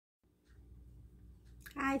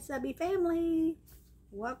Hi, subby family.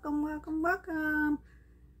 Welcome, welcome, welcome.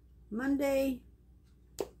 Monday.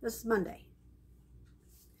 This is Monday.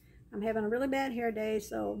 I'm having a really bad hair day,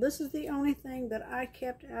 so this is the only thing that I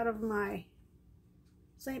kept out of my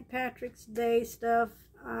St. Patrick's Day stuff.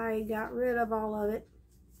 I got rid of all of it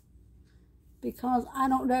because I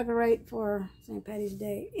don't decorate for St. Patty's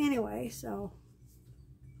Day anyway, so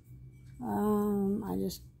I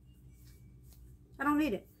don't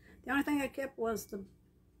need it. The only thing I kept was the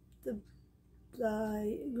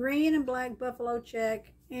green and black buffalo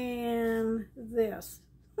check and this.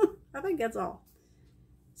 I think that's all.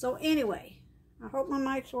 So anyway, I hope my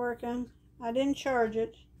mic's working. I didn't charge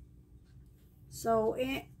it. So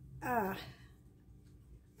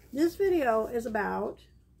this video is about,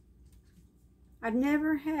 I've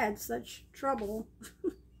never had such trouble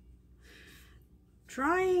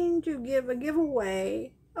trying to give a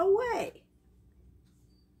giveaway away.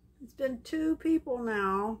 It's been 2 people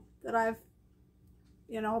now that I've,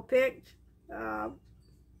 picked the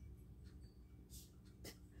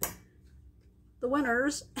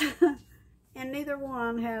winners, and neither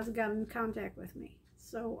one has gotten in contact with me.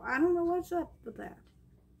 So I don't know what's up with that.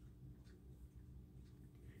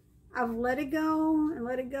 I've let it go and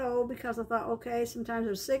let it go because I thought, okay, sometimes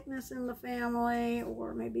there's sickness in the family,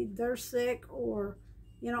 or maybe they're sick, or,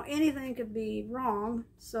 anything could be wrong.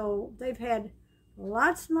 So they've had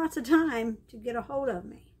lots and lots of time to get a hold of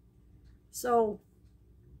me. So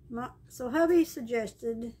hubby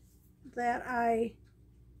suggested that I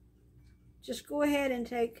just go ahead and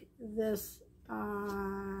take this,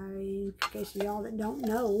 in case of y'all that don't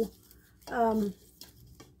know,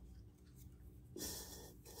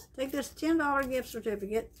 take this $10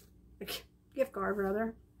 gift card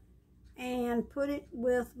rather, and put it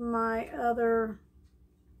with my other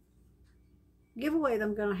giveaway that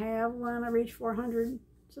I'm going to have when I reach 400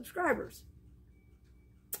 subscribers.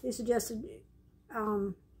 He suggested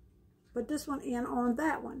put this one in on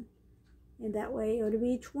that one, and that way it would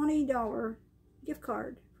be $20 gift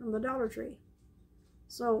card from the Dollar Tree.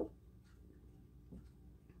 So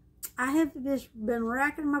I have just been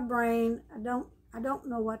racking my brain. I don't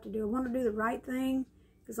know what to do. I want to do the right thing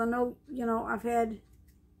because I know, I've had,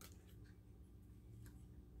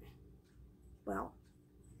 well,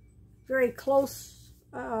 very close,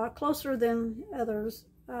 closer than others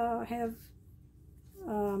have,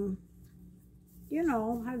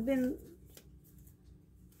 have been,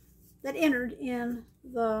 that entered in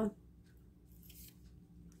the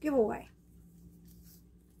giveaway.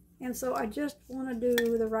 And so I just want to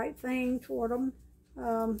do the right thing toward them.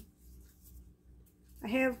 I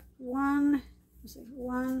have 1,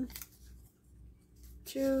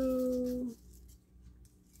 2,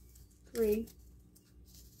 3,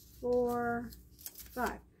 4,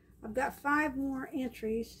 5. I've got 5 more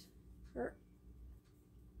entries, or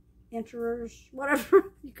enterers,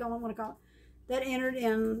 whatever you want to call it, that entered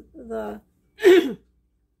in the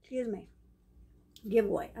excuse me,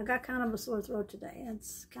 giveaway. I got kind of a sore throat today.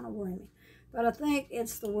 It's kind of worrying me, but I think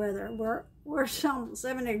it's the weather. We're some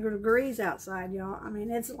 70 degrees outside, y'all. I mean,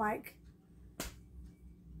 it's like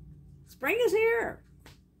spring is here.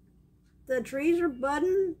 The trees are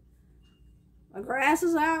budding. The grass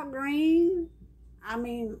is out green. I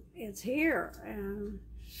mean, it's here. And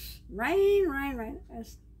rain.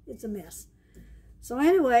 It's a mess. So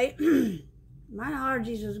anyway, my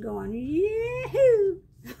allergies is going, yahoo!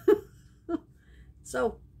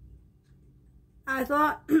 So I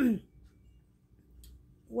thought,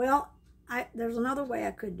 well, there's another way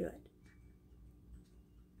I could do it.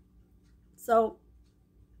 So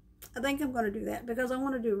I think I'm going to do that because I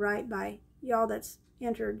want to do right by y'all that's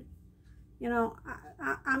entered. I'm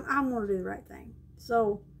going to do the right thing.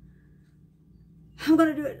 So I'm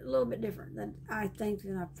going to do it a little bit different than I think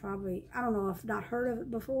that I don't know if I've not heard of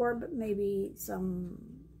it before, but maybe some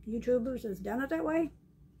YouTubers has done it that way.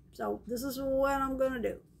 So this is what I'm going to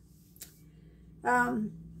do.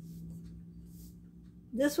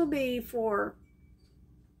 This will be for,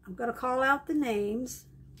 I'm going to call out the names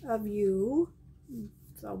of you.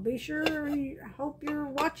 So be sure, I hope you're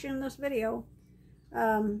watching this video.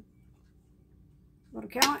 I'm going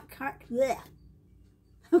to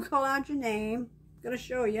I'll call out your name. I'm going to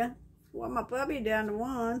show you. Want my puppy down to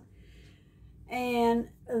 1. And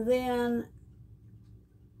then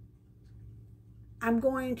I'm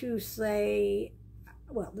going to say,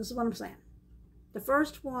 well, this is what I'm saying. The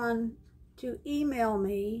first one to email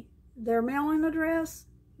me their mailing address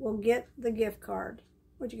will get the gift card.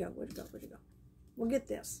 Where'd you go? We'll get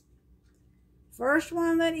this. First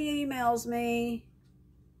one that emails me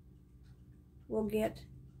will get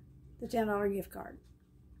the $10 gift card.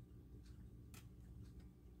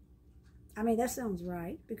 I mean, that sounds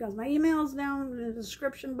right, because my email's down in the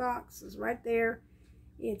description box. It's right there.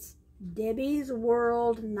 It's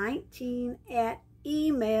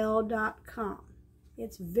debbiesworld19@email.com.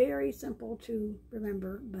 It's very simple to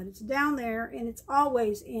remember, but it's down there, and it's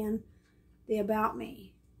always in the About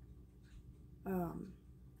Me.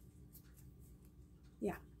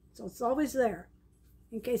 Yeah, so it's always there,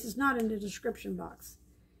 in case it's not in the description box.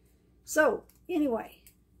 So, anyway,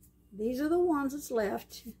 these are the ones that's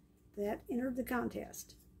left that entered the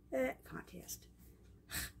contest. It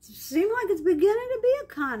seems like it's beginning to be a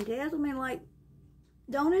contest. I mean, like,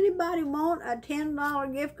 don't anybody want a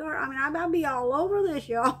 $10 gift card? I mean, I'll be all over this,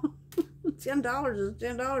 y'all. $10 is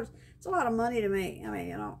 $10. It's a lot of money to me. I mean,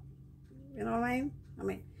 you know what I mean? I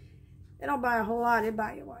mean, they don't buy a whole lot. They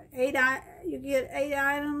buy you what? You get 8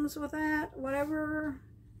 items with that, whatever.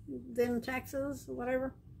 Then taxes,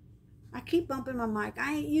 whatever. I keep bumping my mic.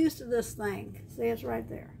 I ain't used to this thing. See, it's right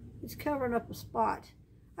there. It's covering up a spot.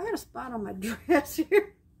 I got a spot on my dress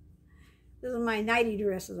here. This is my nighty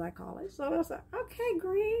dress, as I call it. So I was like, okay,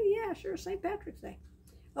 green. Yeah, sure, St. Patrick's Day.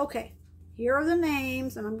 Okay, here are the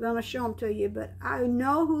names, and I'm going to show them to you. But I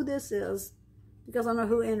know who this is because I know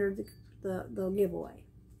who entered the giveaway.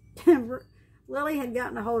 Lily had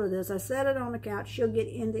gotten a hold of this. I set it on the couch. She'll get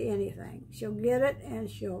into anything. She'll get it, and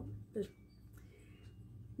she'll...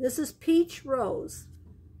 This is Peach Rose.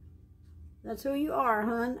 That's who you are,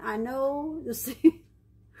 hon. I know.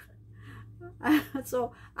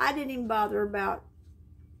 So I didn't even bother about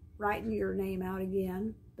writing your name out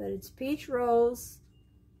again. But it's Peach Rose.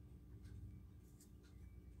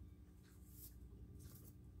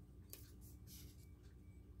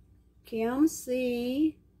 Kim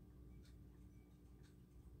C.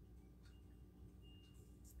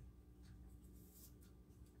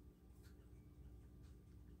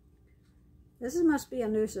 This must be a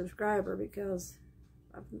new subscriber because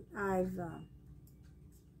I've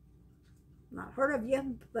not heard of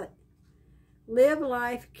you, but Live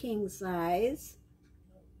Life King Size.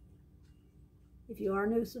 If you are a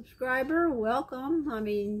new subscriber, welcome. I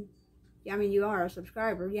mean, you are a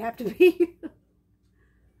subscriber. You have to be.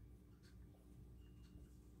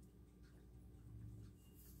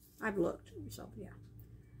 I've looked, so yeah.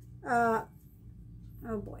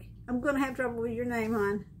 Oh boy, I'm gonna have trouble with your name,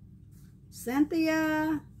 hon.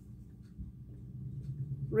 Cynthia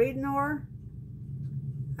Reednor.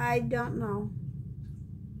 I don't know,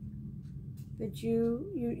 but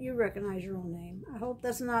you recognize your own name. I hope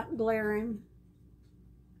that's not glaring.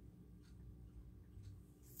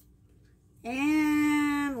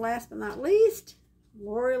 And last but not least,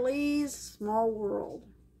 Lori Lee's Small World.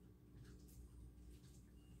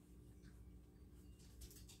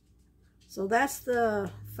 So that's the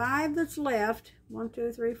 5 that's left. 1,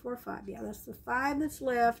 2, 3, 4, 5. Yeah, that's the 5 that's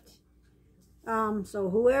left. So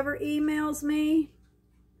whoever emails me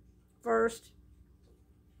first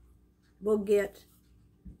will get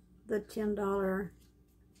the $10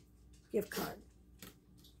 gift card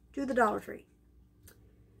to the Dollar Tree.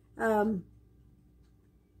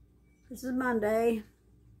 This is Monday.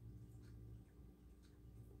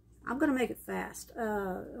 I'm gonna make it fast,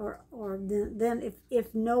 or then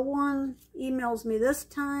if no one emails me this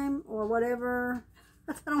time or whatever,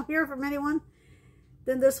 if I don't hear from anyone,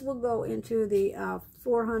 then this will go into the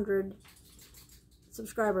 400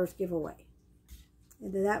 subscribers giveaway,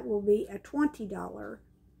 and then that will be a $20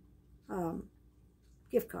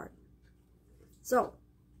 gift card. So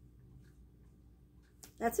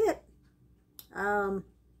that's it.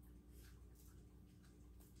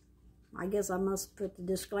 I guess I must put the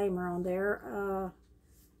disclaimer on there.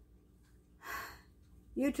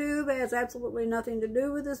 YouTube has absolutely nothing to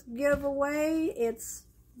do with this giveaway. It's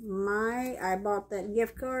I bought that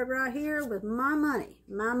gift card right here with my money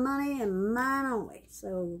and mine only.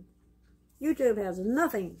 So YouTube has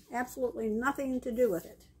nothing, absolutely nothing to do with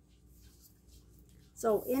it.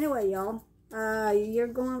 So anyway, y'all,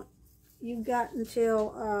 you got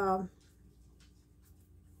until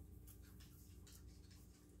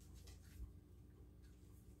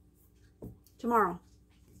tomorrow,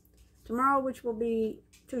 which will be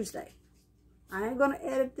Tuesday. I ain't gonna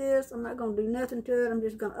edit this. I'm not gonna do nothing to it. I'm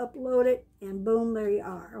just gonna upload it, and boom, there you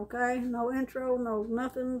are. Okay, no intro, no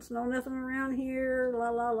nothings, no nothing around here,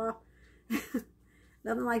 la la la.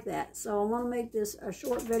 Nothing like that. So I want to make this a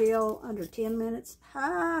short video, under 10 minutes.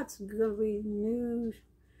 It's gonna be new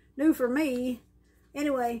for me.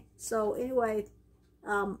 Anyway,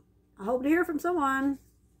 I hope to hear from someone,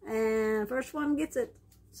 and first one gets it.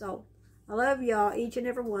 So I love y'all, each and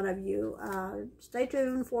every one of you. Stay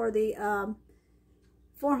tuned for the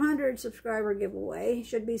 400 subscriber giveaway.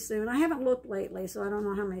 Should be soon. I haven't looked lately, so I don't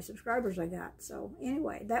know how many subscribers I got. So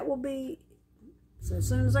anyway, that will be, so as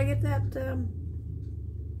soon as I get that,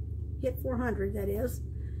 hit 400, that is.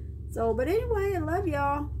 So, but anyway, I love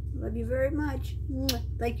y'all. Love you very much.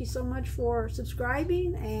 Thank you so much for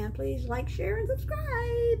subscribing, and please like, share, and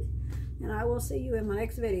subscribe. And I will see you in my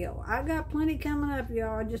next video. I got plenty coming up,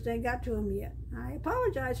 y'all. I just ain't got to them yet. I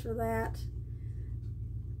apologize for that.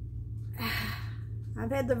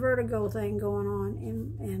 I've had the vertigo thing going on,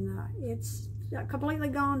 and it's completely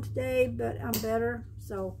gone today, but I'm better.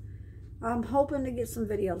 So I'm hoping to get some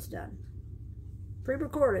videos done.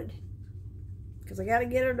 Pre-recorded. Because I got to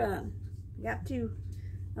get her done. Got to.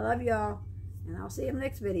 I love y'all, and I'll see you in the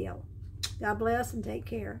next video. God bless and take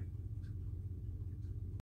care.